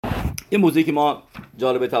یه موضوعی که ما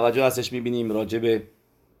جالب توجه هستش میبینیم راجع به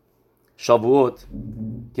شاووعوت،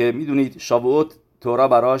 که میدونید شاووعوت توراه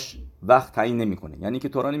براش وقت تعیین نمیکنه. یعنی که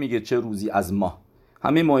توراه نمیگه چه روزی از ماه.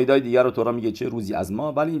 همه موعدهای دیگر رو توراه میگه چه روزی از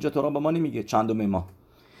ماه، ولی اینجا توراه به ما نمیگه چندم ماه.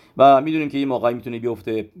 و میدونیم که یه موقعی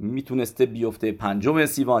میتونسته بیفته 5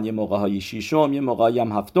 سیوان، یه موقع‌های 6م، یه موقعی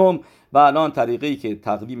هم 7م. و الان طریقی که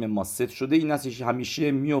تقویم ما ست شده این هستش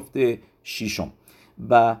همیشه میفته 6م.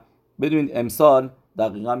 و بدونید امسال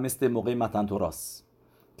دقیقا مثل موقع متن توراست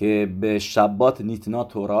که به شبات نیتنا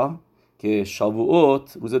توراه، که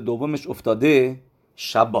شاووعوت روز دومش افتاده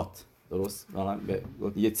شبات، درست؟ به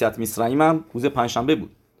یتسیت میسرائیم هم روز پنجشنبه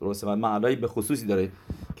بود، درسته؟ و معنایی به خصوصی داره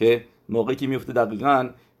که موقعی که میفته دقیقاً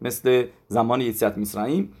مثل زمان یتسیت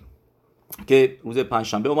میسرائیم که روز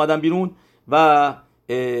پنجشنبه اومدن بیرون. و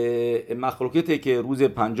مخلوقته که روز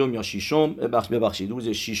 5 یا 6م، روز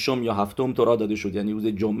 6 یا 7 توراه داده شد، یعنی روز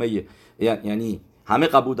جمعه، یعنی همه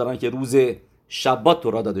قبول دارن که روز شبات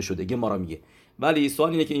توراه داده شده، گمارا میگه. ولی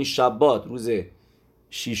سوال اینه که این شبات روز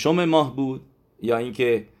 6 ماه بود یا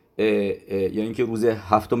اینکه روز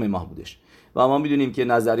 7 ماه بودش. و ما میدونیم که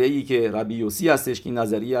نظریه‌ای که ربی یوسی هستش، که این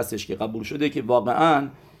نظریه هستش که قبول شده که واقعاً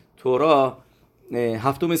توراه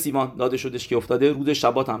 7 سیوان داده شدش که افتاده روز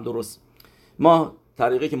شبات هم، درست؟ ما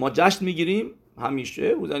طریقی که ما جشن میگیریم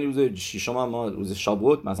همیشه روز 6 ما روز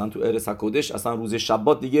شاووعوت، مثلا تو ارس هکودش اصلا روز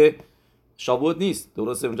شبات دیگه شاووعوت نیست،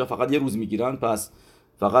 درسته؟ اونجا فقط یه روز میگیرن، پس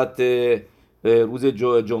فقط روز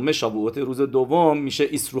جمعه شاووعوت، روز دوم میشه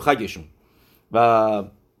ایسروخگشون و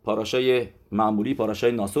پاراشای معمولی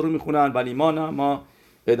پاراشای ناصر رو میخونن. ولی ما نه، ما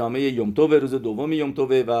ادامه یوم توه، روز دوم یوم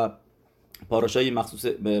توه و پاراشای مخصوص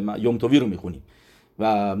یوم توی رو میخونیم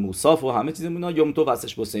و موصاف و همه چیزمون یوم تو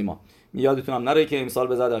واسش بسه ما. یادتونم نره که امسال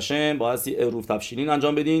به زاد هشم بایستی اروف تفشیلین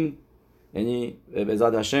انجام بدین، یعنی به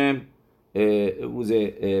زاد هشم روز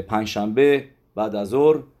پنجشنبه بعد از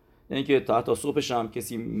ظهر، یعنی که تا صبحش هم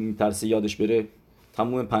کسی میترسه یادش بره،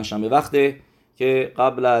 تموم پنجشنبه وقته که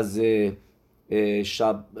قبل از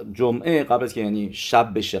شب جمعه، قبل از که یعنی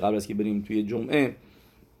شب بشه، قبل از که بریم توی جمعه،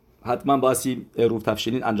 حتما بایستی اروف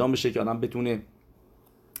تفشیلین انجام بشه که آدم بتونه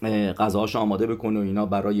غذاهاشو آماده بکنه و اینا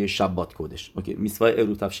برای شبات کودش. اوکی، میسوای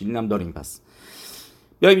اروف تفشیلین هم داریم. پس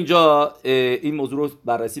بیایم اینجا این موضوع رو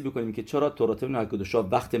بررسی بکنیم که چرا توراه نکدوشا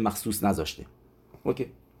وقت مخصوص نذاشته. اوکی،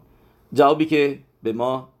 جوابی که به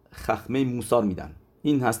ما خخمه موسی میدن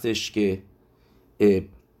این هستش که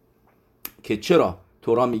چرا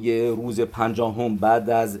توراه میگه روز 50 بعد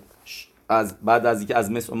از اینکه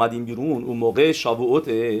از مصر اومدیم بیرون، اون موقع شاووعوت،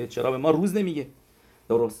 چرا به ما روز نمیگه؟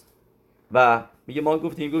 درست؟ و میگه ما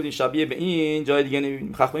گفتیم شبیه به این جای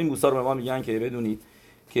دیگه خخمه موسی رو به ما میگن که بدونید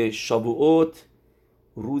که شاووعوت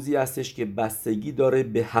روزی هستش که بستگی داره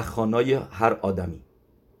به هخانای هر آدمی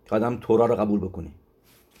که آدم توراه رو قبول بکنه.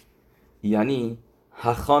 یعنی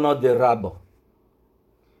هخانا دربا،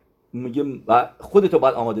 میگه خودتو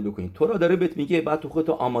باید آماده بکنی. توراه داره بهت میگه بعد تو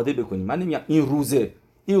خودتو آماده بکنی. من نمیگم این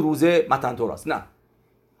روزه متن توراست، نه،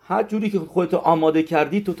 هر جوری که خودتو آماده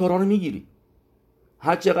کردی تو توراه رو میگیری.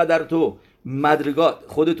 هر چقدر تو مدرگات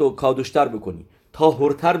خودتو کادوشتر بکنی،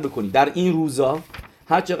 طاهرتر بکنی در این روزا،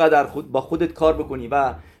 هر چقدر با خودت کار بکنی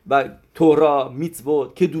و توراه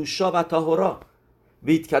میتوت که دوشا و طاهرا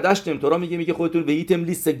ویت کدشتم. توراه میگه خودتون ویتم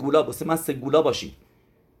لی سگولا، واسه من سگولا باشید.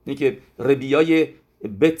 اینه که ربیای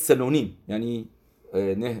بیت سلونیم، یعنی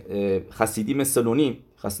خسیدیم سلونیم،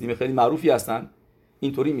 خسیدیم خیلی معروفی هستن،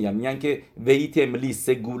 اینطوری میگن که ویتم لی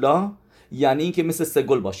سگولا، یعنی این که مثل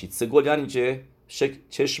سگل باشید. سگل یعنی چه؟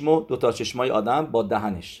 چشم، 2 چشمای آدم با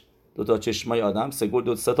دهنش، 2 چشمای آدم.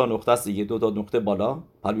 سگل 3 نقطه است دیگه، 2 نقطه بالا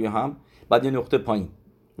پلوی هم، بعد یه نقطه پایین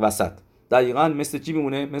وسط. دقیقاً مثل چی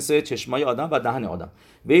میمونه؟ مثل چشمای آدم و دهن آدم.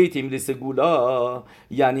 ویتیم لی سگولا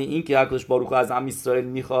یعنی این که حقش باروخ از اسرائیل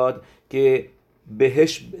میخواد که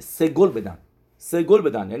بهش سگل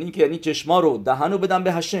بدن، یعنی اینکه چشما رو، دهن رو بدن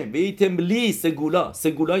به هشم. ویتم لی سگولا،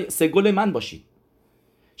 سگل من باشید.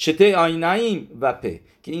 شته آینایم و په،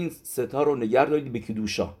 که این ستا رو نگه دارید به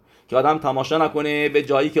کدوشا، که آدم تماشا نکنه به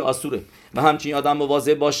جایی که آسوره، و همچنین آدم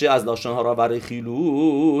مواظب باشه از لاشن‌ها را برای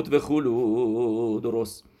خیلوت و خلوت.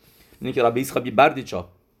 درست؟ اینه که ربی یسخبی بردیچا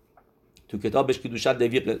تو کتابش کدوشا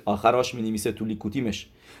لوی آخراش مینویسه، تو لیکوتیمش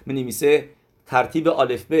مینویسه ترتیب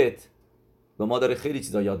الف بیت به ما داره خیلی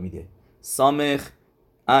چیزا یاد میده. سامخ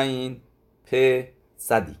عین پ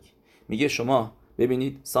صدیق، میگه شما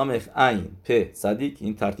ببینید سامخ عین پ صدیق،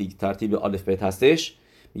 این ترتیب الف بیت هستش.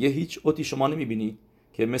 میگه هیچ اوتی شما نمیبینید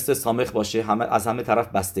که مثل سامخ باشه از همه طرف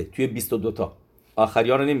بسته. توی 22 تا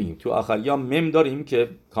آخریا رو نمیگیم، تو آخریا مم داریم که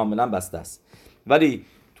کاملا بسته است، ولی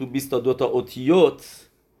تو 22 تا اوتیوت،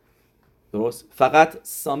 درست، فقط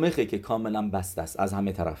سامخه که کاملا بسته است از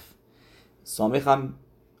همه طرف. سامخ هم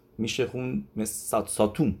میشه خون مثل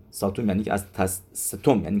ساتوم یعنی که از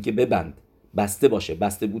ستم یعنی که ببند، بسته باشه،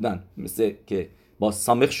 بسته بودن، مثل که با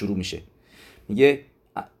سامخ شروع میشه. میگه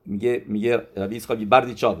ربی اسحاق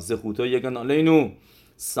بردی چاب زخوتو یگان علینو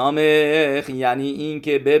سامخ یعنی این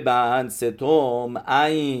که ببند، ستم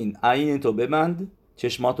عین تو ببند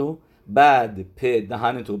چشماتو، بعد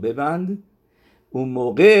دهن تو ببند، اون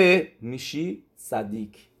موقع میشی صدیق،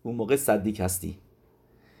 اون موقع صدیق هستی.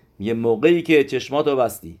 یه موقعی که چشماتو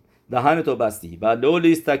بستی، دهنتو بستی و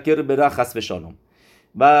لولیستکر برخص فشانم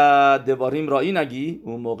و دواریم رایی نگی،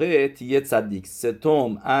 اون موقع تیه صدیق،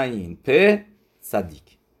 ستم عین صدیق،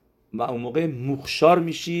 و اون موقع مخشار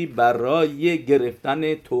میشی برای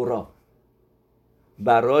گرفتن توراه،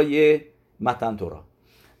 برای متن توراه.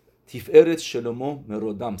 تیفئرت شلومو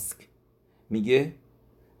مرودامسک میگه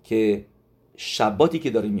که شباتی که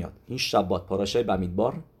داری میاد، این شبات پاراشای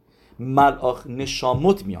بمیدبار، ملاخ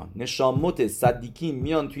نشامت میان، نشامت صدیقی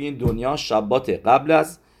میان توی این دنیا شبات قبل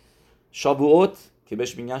از شاووعوت که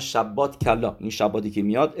بهش میگن شبات کلا. این شباتی که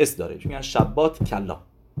میاد اس داره، میگن شبات کلا،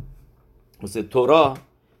 مثل توراه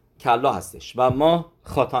کلا هستش و ما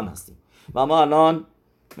خاتان هستیم. و ما الان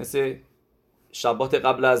مثل شبات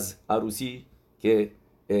قبل از عروسی که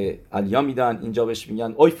علیا میدن، اینجا بهش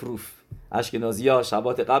میگن اویفروف، اشکنازی‌ها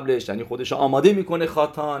شبات قبلش یعنی خودش آماده میکنه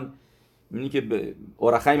خاتان. میبینی که به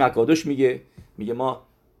اورخیم اکادوش میگه ما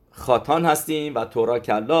خاتان هستیم و توراه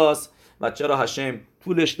کلاست. و چرا هشم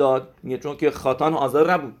طولش داد؟ میگه چون که خاتان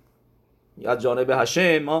حاضر نبود، از جانب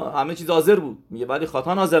هشم ما همه چیز حاضر بود، میگه ولی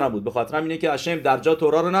خاتان حاضر نبود. به خاطر اینه که هشم درجا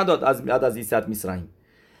توراه رو نداد از ایست میسرائیم،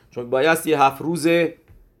 چون بایستی 7 روز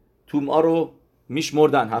توم‌ها رو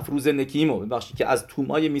میشمردن، 7 روز نکیمو ببخشید که از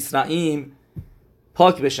توم‌های میسرائیم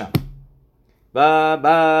پاک بشن. و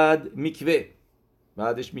بعد میکوه،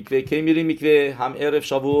 بعدش میکوه کی میری میکوه؟ هم عرف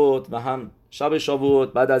شاووعوت و هم شب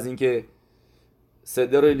شاووعوت. بعد از اینکه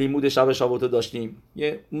صدر لیمود شب شاووعوت داشتیم،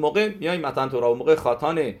 یه موقع میایم متن توراه، اون موقع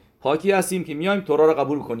خاتان پاکی هستیم که میایم توراه رو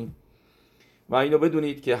قبول کنیم. و اینو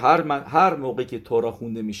بدونید که هر موقع که توراه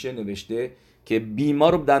خونده میشه نوشته که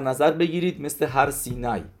بیمار رو در نظر بگیرید مثل هر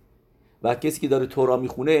سینای، و کسی که داره توراه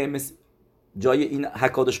میخونه مثل جای این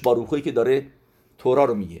حکادش باروخی که داره توراه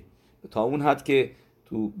رو میگه. تا اون حد که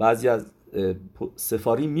تو بعضی از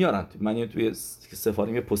سفاریم میارن، من توی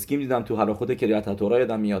سفاریم پسکیم دیدم تو هراخوت کریات هتوراه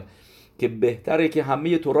یادم میاد که بهتره که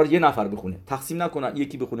همه توراه رو یه نفر بخونه، تقسیم نکنن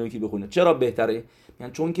یکی بخونه. چرا بهتره؟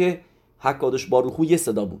 یعنی چون که حکادش باروخو یه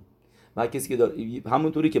صدا بود و کسی که داره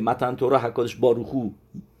همونطوری که متن توراه حکادش باروخو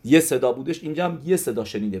یه صدا بودش، اینجا هم یه صدا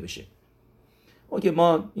شنیده بشه. اوکی،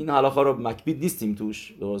 ما این حلاخا رو مکبید نیستیم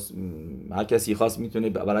توش، هر کسی خواست میتونه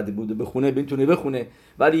بلد بوده بخونه میتونه بخونه،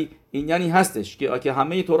 ولی این یعنی هستش که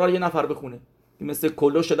همه توراه رو یه نفر بخونه، مثل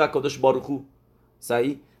کلو شده کدش باروخو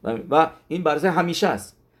صحیح. و این برای همیشه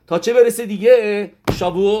است تا چه برسه دیگه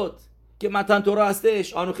شاووعوت که متن توراه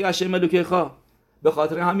هستش، آنوخی هشم الوکیخا. به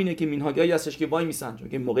خاطر همینه که مینهاگایی هستش که وای میسن، چون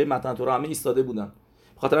که موقع متن توراه همه ایستاده بودن.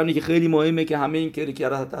 به خاطر همینه که خیلی مهمه که همه این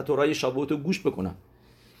کریات توراه شاووعوت رو گوش بکنن.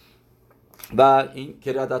 و این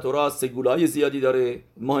کریات توراه سگولهای زیادی داره،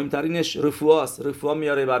 مهمترینش رفواست. رفوا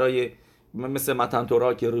میاره برای مثل متن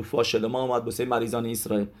توراه که رفوا شلما اومد واسه مریضان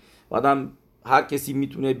اسرائیل. بعدم هر کسی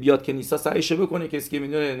میتونه بیاد کنیسا سعیش بکنه، کسی که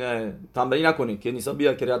میدونه تنبلی نکنه، کنیسا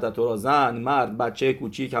بیاد کریات توراه، زن، مرد، بچه،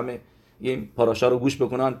 کوچیک همه این پاراشا رو گوش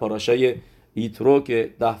بکنن، پاراشای یترو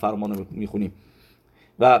که 10 فرمان رو میخونیم.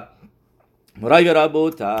 و مرای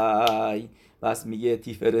ربوتای بس میگه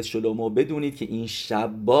تیفرس شلومو بدونید که این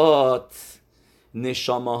شبات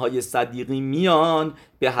نشامه های صدیقی میان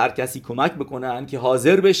به هر کسی کمک بکنن که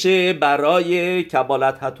حاضر بشه برای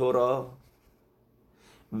کبالت هتوراه.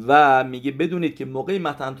 و میگه بدونید که موقع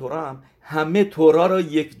متن توراه هم همه توراه را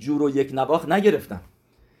یک جور و یک نواخت نگرفتن.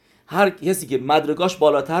 هر کسی که مدرگاش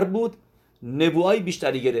بالاتر بود نبوهای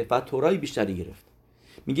بیشتری گرفت و تورای بیشتری گرفت.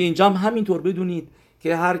 میگه اینجا هم همینطور بدونید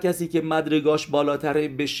که هر کسی که مدرگاش بالاتر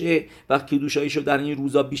بشه و کدوشاییشو در این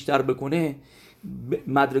روزا بیشتر بکنه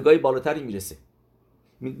مدرگای بالاتری میرسه،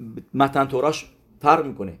 متن توراش فرق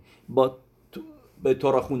میکنه، با به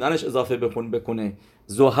توراه خوندنش اضافه بکنه،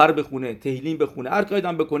 زهر بخونه، تهیلیم بخونه، هر کاری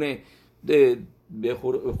هم بکنه، به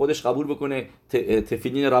خودش قبول بکنه،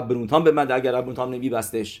 تفیلین ربنوتان بمنده اگر ربنوتان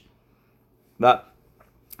نمیبستش و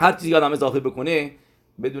هر چیزی آدم اضافه بکنه،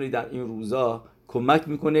 بدونی در این روزا کمک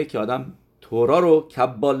میکنه که آدم توراه رو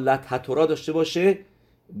کبالت هتوراه داشته باشه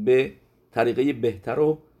به طریقه بهتر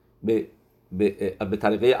و به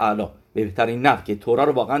طریقه اعلی، به بهترین نحو که توراه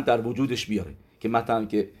رو واقعا در وجودش بیاره، که مثلا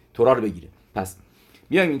که توراه رو بگیره. پس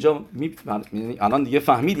بیایم اینجا الان دیگه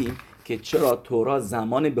فهمیدیم که چرا توراه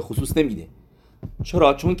زمان به خصوص نمیده.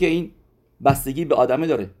 چرا؟ چون که این بستگی به آدمه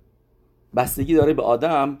داره، بستگی داره به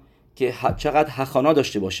آدم که چقدر هخانا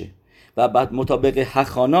داشته باشه و بعد مطابق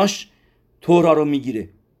هخاناش توراه رو میگیره.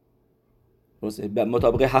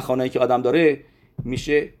 مطابق هخانایی که آدم داره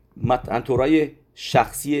میشه توراه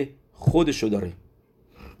شخصی خودشو داره.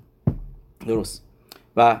 درست.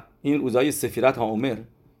 و این روزای سفیرت ها عمر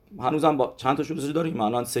هنوزم با چند تا روزش داریم. ما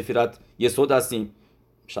الان سفیرت یسود هستیم،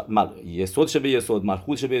 یسود شبه یسود،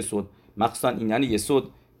 ملخوت شبه یسود، مخصوصا این یعنی یسود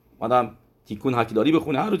آدم تیکون حکیداری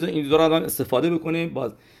بخونه، هر روز این داره آدم استفاده بکنه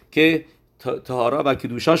باز که طهارا و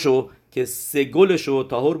کدوشاشو که سگلشو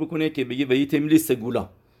طهور بکنه که بگه وی تملی سگولا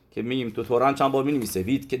که میگیم تو توران چند بار می‌نویسه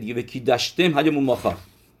وید که دیگه به کی داشتم هجمون ماخا.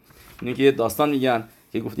 اینه که داستان میگن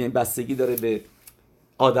که گفتیم این بستگی داره به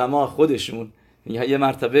آدما خودشون. یه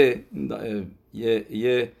مرتبه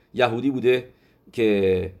یه یهودی بوده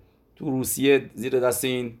که تو روسیه زیر دست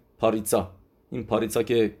این پاریتسا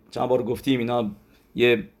که چند بار گفتیم اینا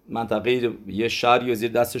یه منطقه یه شهری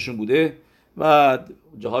زیر دستشون بوده و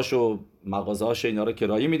جاهاشو مغازه‌هاش اینا رو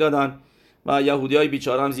کرایه میدادن و یهودیای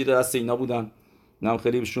بیچاره هم زیر دست اینا بودن. اینا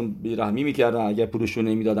خیلی بهشون بیرحمی میکردن، اگه پولشون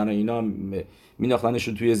نمیدادن و اینا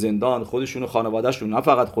مینداختنشون توی زندان، خودشون و خانواده‌شون، نه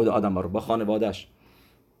فقط خود آدم رو با خانواده‌اش.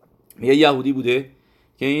 یه یهودی بوده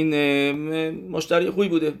که این مشتری خوبی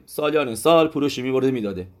بوده، سالیان سال پولش میبرده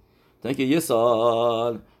میداده، تا اینکه یه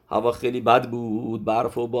سال هوا خیلی بد بود،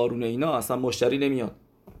 برف و بارون اینا، اصلا مشتری نمیاد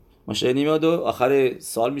و آخر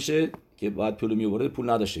سال میشه که بعد پول میبرده، پول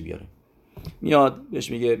نداشته بیاره. میاد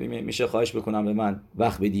بهش میگه میشه خواهش بکنم به من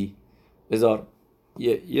وقت بدی، بذار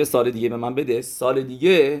یه سال دیگه به من بده، سال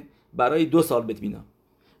دیگه برای 2 سال بهت میدم.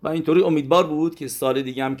 و اینطوری امیدوار بود که سال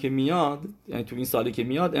دیگه هم که میاد، یعنی تو این سالی که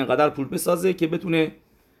میاد انقدر پول بسازه که بتونه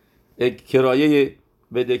کرایه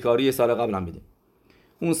بدهکاری سال قبل هم بده.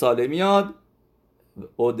 اون سال میاد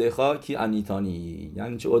اودخا کی انیتانی.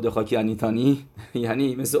 یعنی چه اودخا کی انیتانی؟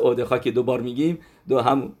 یعنی مثل اودخا که 2 بار میگیم،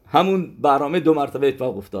 همون برنامه 2 مرتبه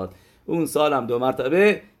اتفاق افتاد. اون سال هم 2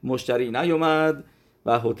 مرتبه مشتری نیومد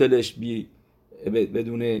و هتلش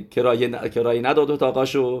بدون کرایه نداد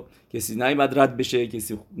اتاقاشو، کسی نیومد رد بشه،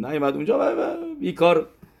 کسی نیومد اونجا و بیکار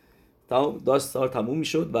داشت سال تموم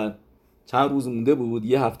میشد و چند روز مونده بود،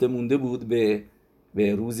 1 هفته مونده بود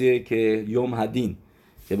به روزی که یوم هدین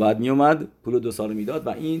که بعد میومد پول 2 سال میداد و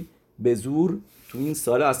این به زور تو این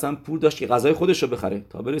سال اصلا پول داشت که غذای خودش رو بخره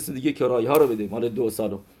تا برسه دیگه کرایه ها رو بده مال 2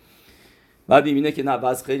 سالو. بعد میبینه که نه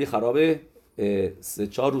وضع خیلی خرابه. 3-4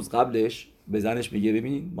 روز قبلش به زنش میگه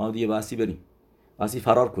ببینید ما دیگه واسه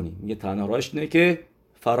فرار کنیم. میگه تنها راهش اینه که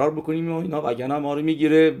فرار بکنیم و اینا وگرنه ما رو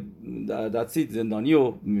میگیره دستید زندانی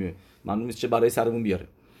و معلوم نیست چه برای سرمون بیاره.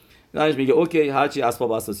 زنش میگه اوکی، هرچی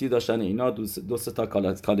اسباب اساسی داشتن اینا 2 تا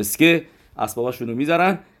کالسکه اسباباشون رو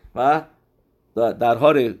میذارن و در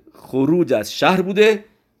حال خروج از شهر بوده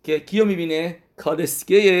که کیو میبینه؟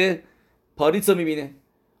 کالسکه پاریسو میبینه.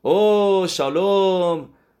 او شالوم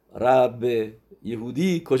رب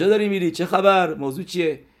یهودی، کجا داری میری؟ چه خبر؟ موضوع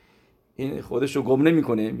چیه؟ این خودش رو گم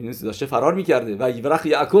نمیکنه، میدونی داشته فرار میکرده و یورخ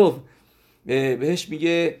یعقوب بهش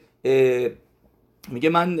میگه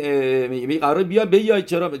من قرار بیای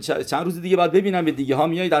چرا چند روز دیگه بعد ببینم به دیگه ها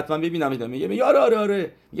میای حتما ببینم. میگه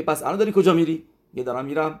آره. میگه پس الان داری کجا میری؟ میگه دارم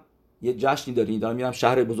میرم یه جشنی دارم میرم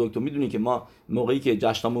شهر بزرگ. تو میدونی که ما موقعی که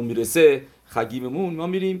جشنمون میرسه خگیممون ما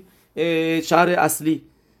میریم شهر اصلی.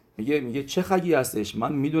 میگه چه خگی هستش؟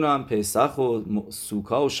 من میدونم پسخ و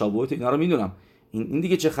سوکا و شاووعوت اینا رو میدونم، این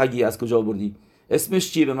دیگه چه خگی از کجا بردی؟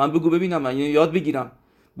 اسمش چیه؟ به من بگو ببینم من یاد بگیرم.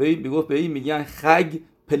 به این میگن خگ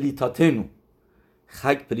پلیتاتنو.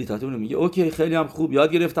 میگه اوکی خیلی هم خوب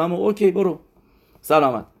یاد گرفتم و اوکی برو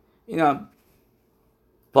سلامت. اینم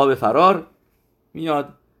پا به فرار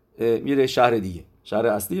میاد میره شهر دیگه، شهر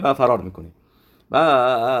اصلی و فرار میکنه.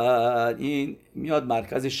 بعد این میاد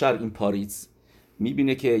مرکز شهر، این پاریس،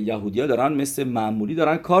 میبینه که یهودی‌ها دارن مثل معمولی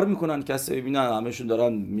دارن کار میکنن، کسی ببینن همشون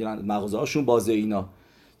دارن میرن مغازه‌هاشون بازه اینا.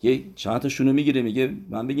 یه چند تاشونو میگیره میگه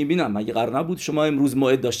من ببینم مگه قرار نبود شما امروز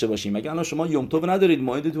موعد داشته باشین؟ مگه الان شما یوم توب ندارید،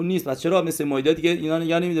 موعدتون نیست، پس چرا مثل موعد دیگه اینا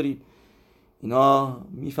نگه نمیدارید؟ اینا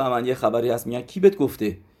میفهمن یه خبری هست، میگن کی بهت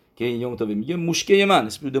گفته که این یوم توب؟ میگه مشکه من،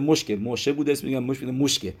 اسم بوده مشکه، موشه بوده اسم، میگن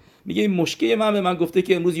مشکه. میگه این مشکه من به من گفته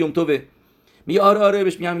که امروز یوم توبه. میگه آره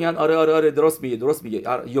بهش میگن آره درست میگه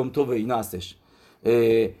یوم توب اینا هستش.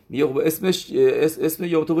 میگه خب اسم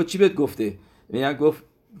یوم توب چی بهت گفته؟ میگن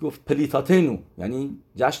گفت پلیتاتنو، یعنی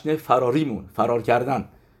جشن فراریمون، فرار کردن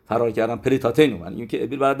پلیتاتنو، یعنی این که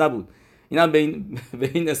ابیل بلد نبود. اینا به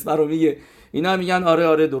این اسم رو میگه. اینا میگن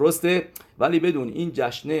آره درسته، ولی بدون این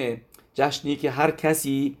جشنی که هر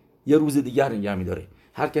کسی یه روز دیگر نگه میداره،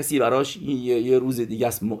 هر کسی براش یه روز دیگه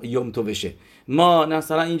است یوم تو بشه. ما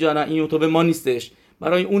مثلا اینجا نه این یوم تو ما نیستش،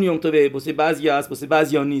 برای اون یوم تو واسه بعضیا هست واسه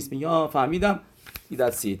بعضیا نیست. میگه فهمیدم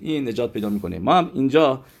این نجات پیدا میکنه. ما هم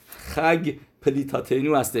اینجا خگ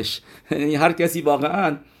پلیتاتینو هستش. یعنی هر کسی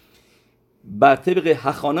واقعا بر طبق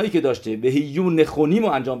هخانایی که داشته به هیون نخونیمو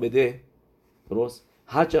انجام بده، درست،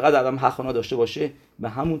 هر چقدر آدم هخانا داشته باشه به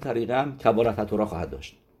همون طریقه هم کبالت التوراه خواهد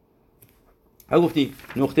داشت. ها گفتیم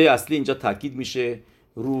نقطه اصلی اینجا تاکید میشه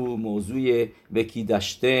رو موضوع وکی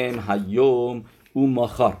داشتم هیوم او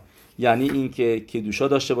ماخار، یعنی اینکه کدوشا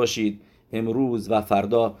داشته باشید امروز و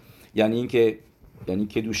فردا. یعنی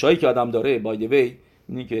کدوشایی که آدم داره بای وی،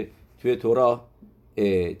 اینی که توی توراه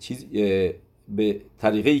چیز به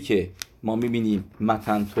طریقه‌ای که ما می‌بینیم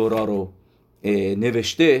متن توراه رو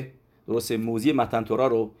نوشته، درسته، موضوع متن توراه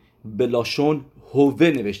رو به لاشون هوه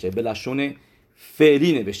نوشته، به لاشون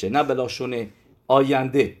فعلی نوشته، نه به لاشون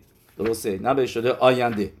آینده، درسته، نه به شده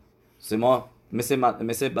آینده. ما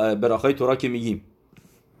مثل براخای توراه که میگیم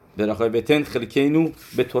براخای بتن خلکینو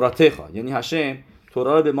به توراتخا، یعنی هشم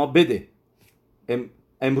توراه رو به ما بده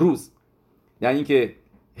امروز. یعنی که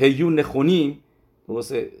هیون نخونیم،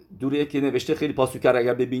 درسته، دوریه که نوشته خیلی پاسوکر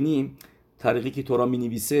اگر ببینیم طریقی که توراه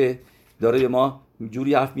مینویسه داره به ما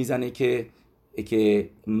جوری حرف میزنه که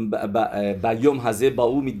بیوم هزه با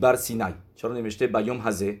او میدبر سینای. چرا نوشته بیوم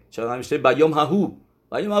هزه؟ چرا نوشته بیوم ههو؟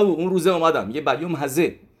 بیوم ههو اون روزه اومدم، یه بیوم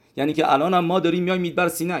هزه، یعنی که الان هم ما داریم میایم میدبر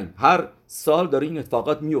سینای، هر سال داره این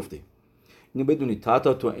اتفاقات میفته. اینو بدونید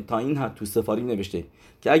تا این حد تو سفاریم نوشته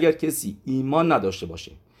که اگر کسی ایمان نداشته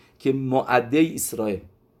باشه که موعد اسرائیل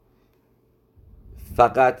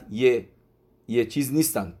فقط یه چیز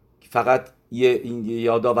نیستن، فقط یه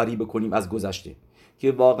یادآوری بکنیم از گذشته،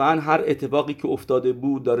 که واقعا هر اتفاقی که افتاده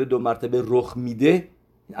بود داره 2 مرتبه رخ میده،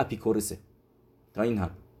 اپیکورسه تا این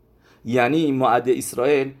حد. یعنی موعد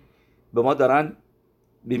اسرائیل به ما دارن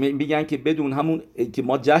میگن که بدون همون که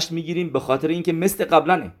ما جشن میگیریم به خاطر اینکه مثل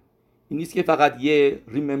قبلنه، این نیست که فقط یه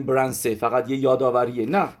ریممبرنسه، فقط یه یادآوریه،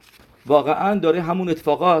 نه، واقعا داره همون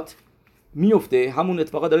اتفاقات میفته، همون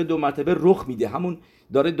اتفاقات داره 2 مرتبه رخ میده، همون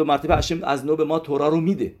داره 2 مرتبه هشم از نو به ما توراه رو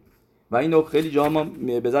میده. و اینو خیلی جاها ما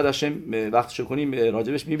به زد هشم وقتشو کنیم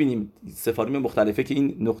راجبش میبینیم سفاریم مختلفه که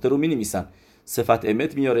این نقطه رو مینویسن، صفت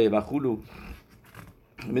امت میاره و خولو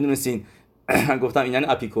میدونستین. گفتم این یعنی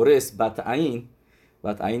اپیکورس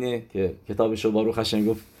بطعینه که کتابشو باروخ هشم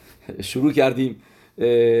گفت شروع کردیم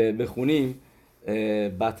بخونیم.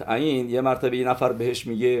 بطعین یه مرتبه یه نفر بهش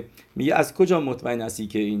میگه از کجا مطمئن هستی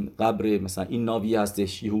که این قبر مثلا این ناوی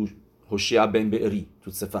هستش، هوشیع بن بئری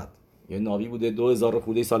تو صفت یه ناوی بوده 2000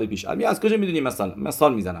 خورده سال پیش، از کجا میدونی؟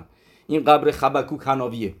 مثال میزنم این قبر خبکوک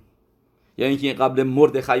حناویه، یعنی که این قبر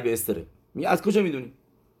مردخای به استره، میگه از کجا میدونی؟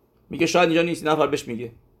 میگه شاید اینجا نیست. نفر بهش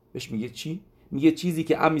میگه چی؟ میگه چیزی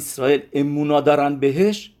که ام اسرائیل امونا دارن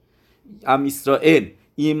بهش، ام اسرائیل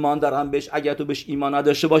ایمان دارن بهش، اگر تو بهش ایمان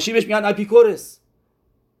نداشته باشی بهش میگن اپیکورس.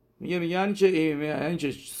 میگه یعنی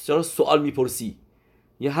چه چرا سوال میپرسی؟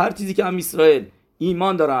 یه هر چیزی که ام اسرائیل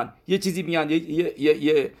ایمان دارن، یه چیزی میگن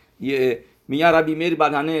میگن ربی میر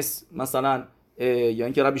بنهنس مثلا، یا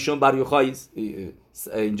اینکه ربی شون بر یوخای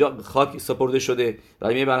اینجا خاک سپرده شده،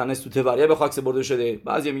 ربی میر بنهنس تو تواریه به خاک سپرده شده،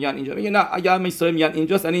 بعضی میگن اینجا، میگه نه، اگر ام اسرائیل میگن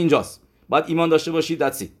اینجاست یعنی اینجاست، باید ایمان داشته باشی.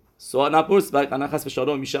 دتسی سوال نپرس و قنا خاص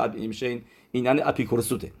فشارو میشه این یعنی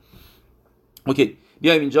اپیکورسوته. اوکی،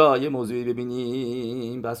 بیایم اینجا یه موضوعی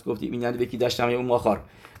ببینیم. بس گفتیم این یعنی وکی داشتم اون ماخار،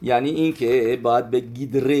 یعنی این که باید به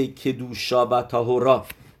گیدره کدوشا و توراه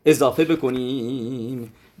اضافه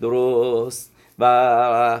بکنیم، درست.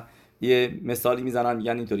 و یه مثالی میزنن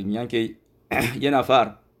میگن اینطوری، میگن که یه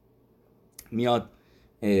نفر میاد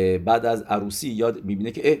بعد از عروسی یاد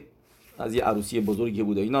میبینه که از یه عروسی بزرگی که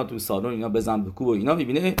بوده اینا تو سالن اینا بزن بکوب و اینا،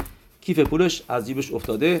 میبینه کیف پولش از جیبش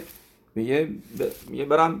افتاده، میگه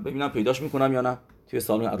برم ببینم پیداش میکنم یا نه. توی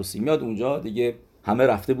سالن عروسی میاد اونجا دیگه همه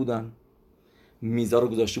رفته بودن، میزا رو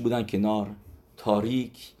گذاشته بودن کنار،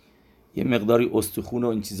 تاریک، یه مقداری استخون و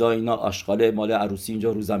این چیزا اینا آشغال مال عروسی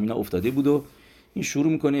اینجا رو زمین افتاده بود و این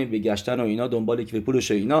شروع میکنه به گشتن و اینا دنبال کیف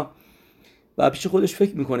پولش و اینا. و پیش خودش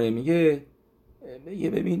فکر میکنه، میگه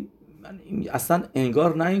ببین من اصلا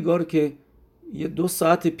انگار که یه 2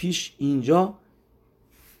 ساعت پیش اینجا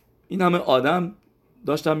این همه آدم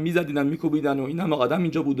داشتن میزدیدن میکوبیدن و این همه آدم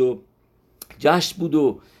اینجا بود و جشن بود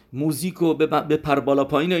و موزیک و به پر بالا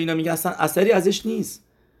پایین و اینا. میگه اصلا اثری ازش نیست.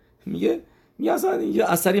 میگه اصلا اینجا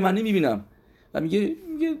اثری من نمیبینم. و میگه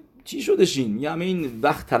چی شدشین؟ میگه همه این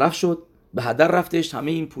وقت طرف شد، به هدر رفتش،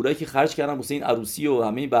 همه این پولایی که خرج کردم واسه این عروسی و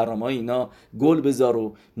همه این برنامه‌های اینا، گل بذار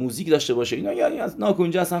و موزیک داشته باشه اینا، یعنی از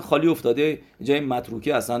ناکنجا اصلا خالی افتاده، جای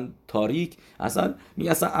متروکه، اصلا تاریک، اصلا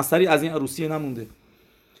میگه اصلا اثری از این عروسی نمونده.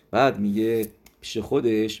 بعد میگه پیش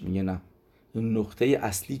خودش، میگه نه، این نقطه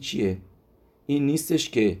اصلی چیه؟ این نیستش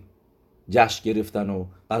که جشن گرفتن و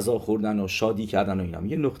غذا خوردن و شادی کردن و اینا.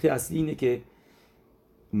 میگه نقطه اصلی اینه که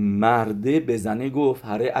مرده به زنه گفت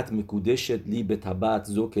هره ات مکودشت لی به تبت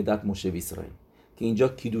زو کدت مشه اسرائیل، که اینجا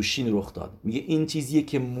کیدوشین رخ داد. میگه این چیزیه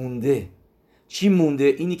که مونده. چی مونده؟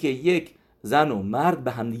 اینی که یک زن و مرد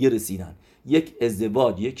به همدیگه رسیدن، یک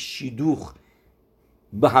ازدواج، یک شیدوخ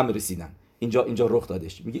به هم رسیدن، اینجا رخ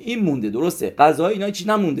دادش. میگه این مونده، درسته، غذای اینا چی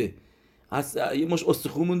نمونده، از یه مش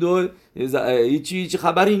استخون مونده و هیچ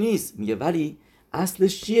خبری نیست. میگه ولی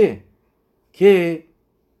اصلش چیه؟ که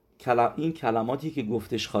این کلماتی که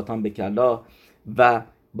گفتش خاتم به کلا و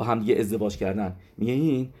با هم دیگه ازدواج کردن، میگه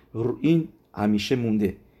این همیشه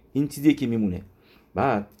مونده، این چیزیه که میمونه.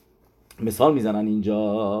 بعد مثال میزنن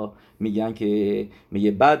اینجا، میگن که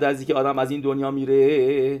میگه بعد از اینکه آدم از این دنیا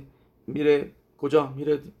میره کجا؟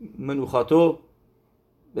 میره منوخاتو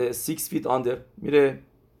به 6 feet under، میره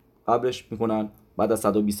قبرش میکنن بعد از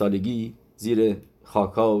 120 سالگی زیر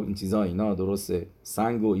خاکا و این چیزا، اینا درسته،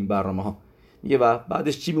 سنگ و این برنامه ها. میگه و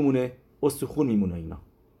بعدش چی میمونه؟ استخون میمونه اینا.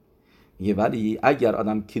 میگه ولی اگر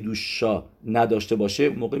آدم کدوشا نداشته باشه،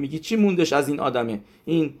 موقع میگی چی موندش از این آدمه؟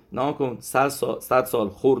 این ناکن 100 سال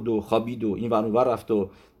خورد و خوابید و این ور اون ور رفت و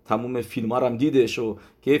تموم فیلم ها رو هم دیدش و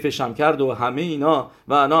کیفش هم کرد و همه اینا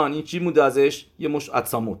و این چی مونده ازش؟ یه مش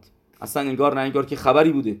اجسامت، اصلا انگار نه انگار که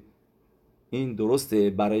خبری بوده. این درسته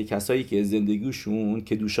برای کسایی که زندگیشون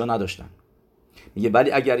کدوشا نداشتن. میگه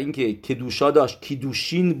ولی اگر این که کدوشا داشت،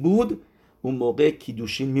 کیدوشین بود، اون موقع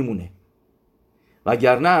کیدوشین میمونه.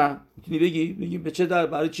 وگرنه میتونی بگی به چه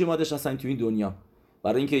برای چی مادش اصلا تو این دنیا؟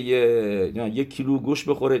 برای اینکه یه کیلو گوشت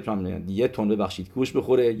بخوره، یه تن ببخشید گوشت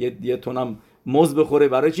بخوره، یه تن هم موز بخوره،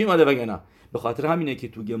 برای چی ماده؟ وگرنه به خاطر همینه که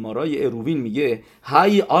تو گمارای اروین میگه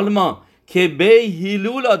های آلما که به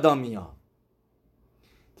هیلول آدامیا،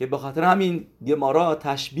 که به خاطر همین گمارا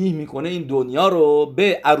تشبیه میکنه این دنیا رو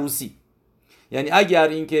به عروسی. یعنی اگر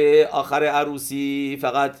اینکه آخر عروسی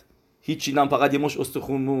فقط هیچی نم، فقط یه مش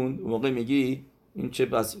استخون موند، موقع میگی این چه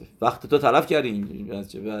بس وقت تو تلف کردی،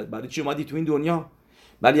 برای چی اومدی تو این دنیا؟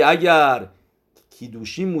 ولی اگر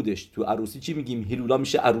کیدوشی مودش تو عروسی، چی میگیم؟ هیلولا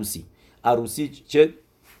میشه عروسی چه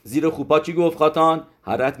زیر خوپا چی گفت خاتان؟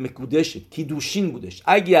 هرت مکودش کیدوشین بودش.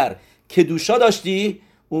 اگر کدوشا داشتی،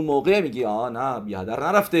 اون موقع میگی نه بیادر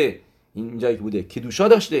نرفته، اینجایی که بوده کدوشا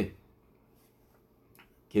داشته،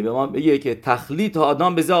 که به ما بگه که تخلیط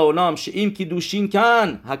آدم به زاولام شیم کیدوشین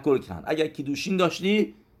کن کردن. اگر کیدوشین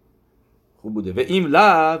داشتی خوب بوده، و این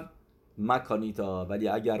لب مکانیتا، ولی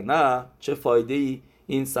اگر نه چه فایده ای؟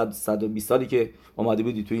 این 120 سالی که اومده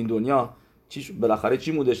بودی تو این دنیا، بالاخره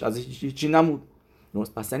چی مودش؟ از چی نمود.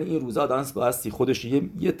 پس این روزا آدم بایستی خودش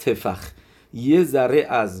یه تفخ، یه ذره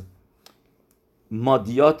از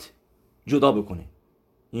مادیات جدا بکنه.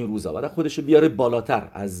 این روزا بعد خودش رو بیاره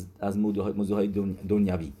بالاتر از موضوعهای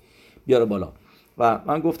دنیوی، بیاره بالا. و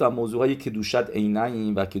من گفتم موضوعهای کدوشت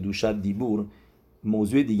عینین و کدوشت دیبور.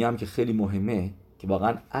 موضوع دیگه هم که خیلی مهمه، که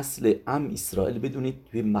واقعا اصل اسرائیل بدونید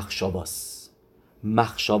توی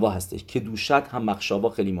مخشابا هستش. کدوشت هم مخشابا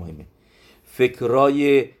خیلی مهمه.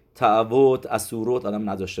 فکرای تعوت اسورات آدم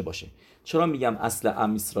نداشته باشه. چرا میگم اصل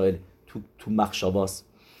اسرائیل تو مخشاباست؟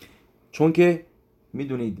 چون که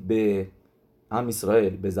میدونید به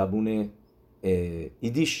اسرائیل به زبون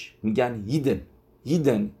ایدیش میگن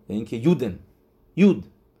ییدن یعنی که یود،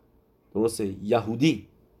 درسته، یهودی.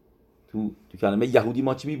 تو کلمه یهودی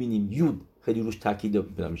ما چی میبینیم؟ یود، خیلی روش تاکید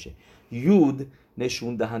پیدا میشه. یود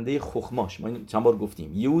نشون دهنده خخماش، ما چند بار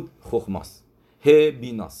گفتیم یود خخماست، ه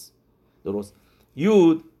بیناس، درست.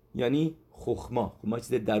 یود یعنی خخما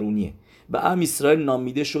چیز درونیه. به اسرائیل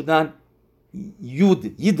نامیده شدن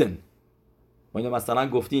ییدن. ما اینو مثلا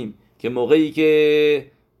گفتیم که موقعی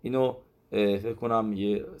که اینو فکر کنم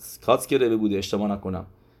یه کاتسکره بوده اشتباه نکنم،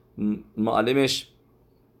 معلمش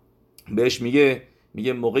بهش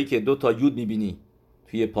میگه موقعی که 2 تا یود میبینی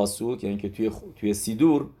توی پاسوک، یعنی که توی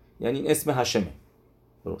سیدور، یعنی این اسم هشمه،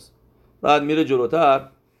 درست. بعد میره جلوتر،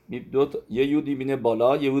 یه یود میبینه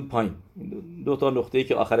بالا، یه یود پایین، 2 تا نقطه‌ای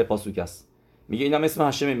که آخر پاسوک است، میگه اینم اسم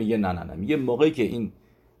هشمه. میگه نه، میگه موقعی که این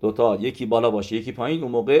 2 تا یکی بالا باشه یکی پایین،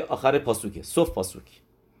 اون موقع آخر پاسوکه، صف پاسوک.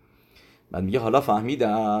 بعد میگه حالا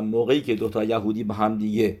فهمیدم موقعی که 2 تا یهودی با هم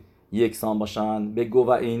دیگه یکسان باشن، به گو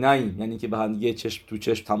و عینین، یعنی که به هم دیگه چشم تو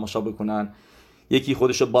چشم تماشا بکنن، یکی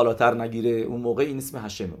خودشو بالاتر نگیره، اون موقع این اسم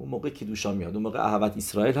هشمه، اون موقع کیدوشا میاد، اون موقع احوت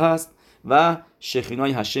اسرائیل هست و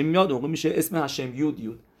شخینای هشم میاد، اون موقع میشه اسم هشم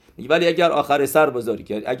یود. ولی اگر آخر سر بذاری،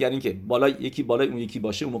 که اگر اینکه بالا یکی بالای اون یکی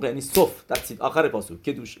باشه، اون موقع یعنی صف، دستید آخر پاسوک،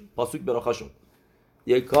 کدوش پاسوک براخا شد،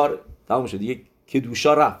 یک کار تموم شد، دیگه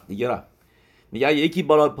کدوشا رفت، دیگه رفت. میگه یکی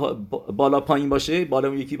بالا پایین باشه، بالا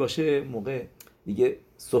اون یکی باشه، موقع دیگه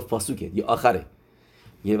صف پاسوکه، دیگه آخره.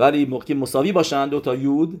 ولی موقعی مساوی باشن 2 تا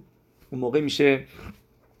یود، اون موقع میشه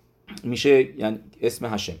یعنی اسم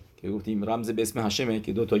هشم. که گفتیم رمز به اسم هشمه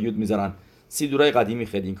که 2 تا یود میذارن. سیدورای قدیمی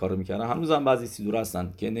خیلی این کارو میکردن، هنوز هم بعضی سیدورا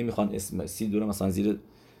هستن که نمیخوان اسم سیدورا مثلا زیر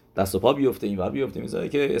دست و پا بیفته، اینور بیفته، میذاره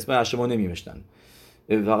که اسم هشمو نمی‌نوشتن،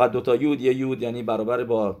 فقط 2 تا یود، یه یود یعنی برابر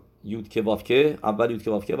با یود که واف که، اول یود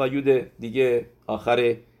که واف که و یود دیگه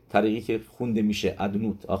آخر طریقی که خونده میشه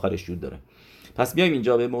ادنوت آخرش یود داره. پس بیایم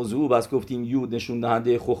اینجا به موضوع. بس گفتیم یود نشون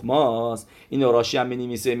دهنده خخماست. این راشی هم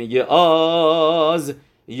می‌نویسه میگه آز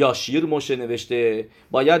یا شیر مشه نوشته،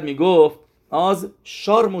 باید میگفت آز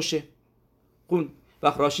شار مشه خون.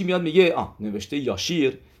 وقت راشی میاد میگه نوشته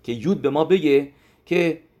یاشیر که یود به ما بگه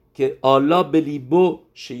که آلا بلیبو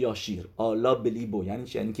شیاشیر. آلا بلیبو یعنی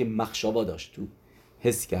چی؟ یعنی که مخشابا داشت، تو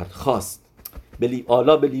حس کرد، خواست.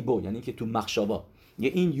 آلا بلیبو یعنی که تو مخشابا.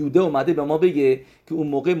 یه این یوده اومده به ما بگه که اون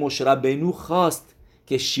موقع مشرب بینو خواست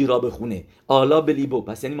که شیرا بخونه. آلا بلیبو.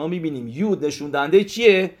 پس یعنی ما میبینیم یود نشون دهنده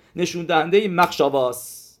چیه؟ نشون دهنده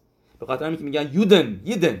مخشاباست. به خاطر همین که میگن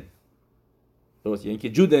یدن درست، یعنی که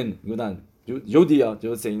جودیا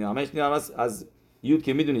این همش از یود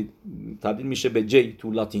که میدونید تبدیل میشه به جی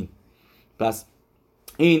تو لاتین. پس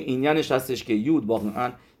این اینیانش هستش که یود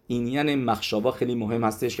واقعا اینیان مخشابا خیلی مهم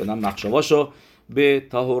هستش که آدم مخشاباشو به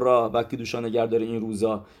توراه و کدوشا نگه داره این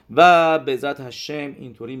روزا و به ذات هشم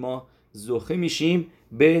اینطوری ما زخه میشیم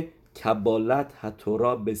به کبالت،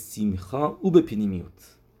 حتورا، به سیمخا او به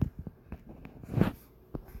پینیمیوت.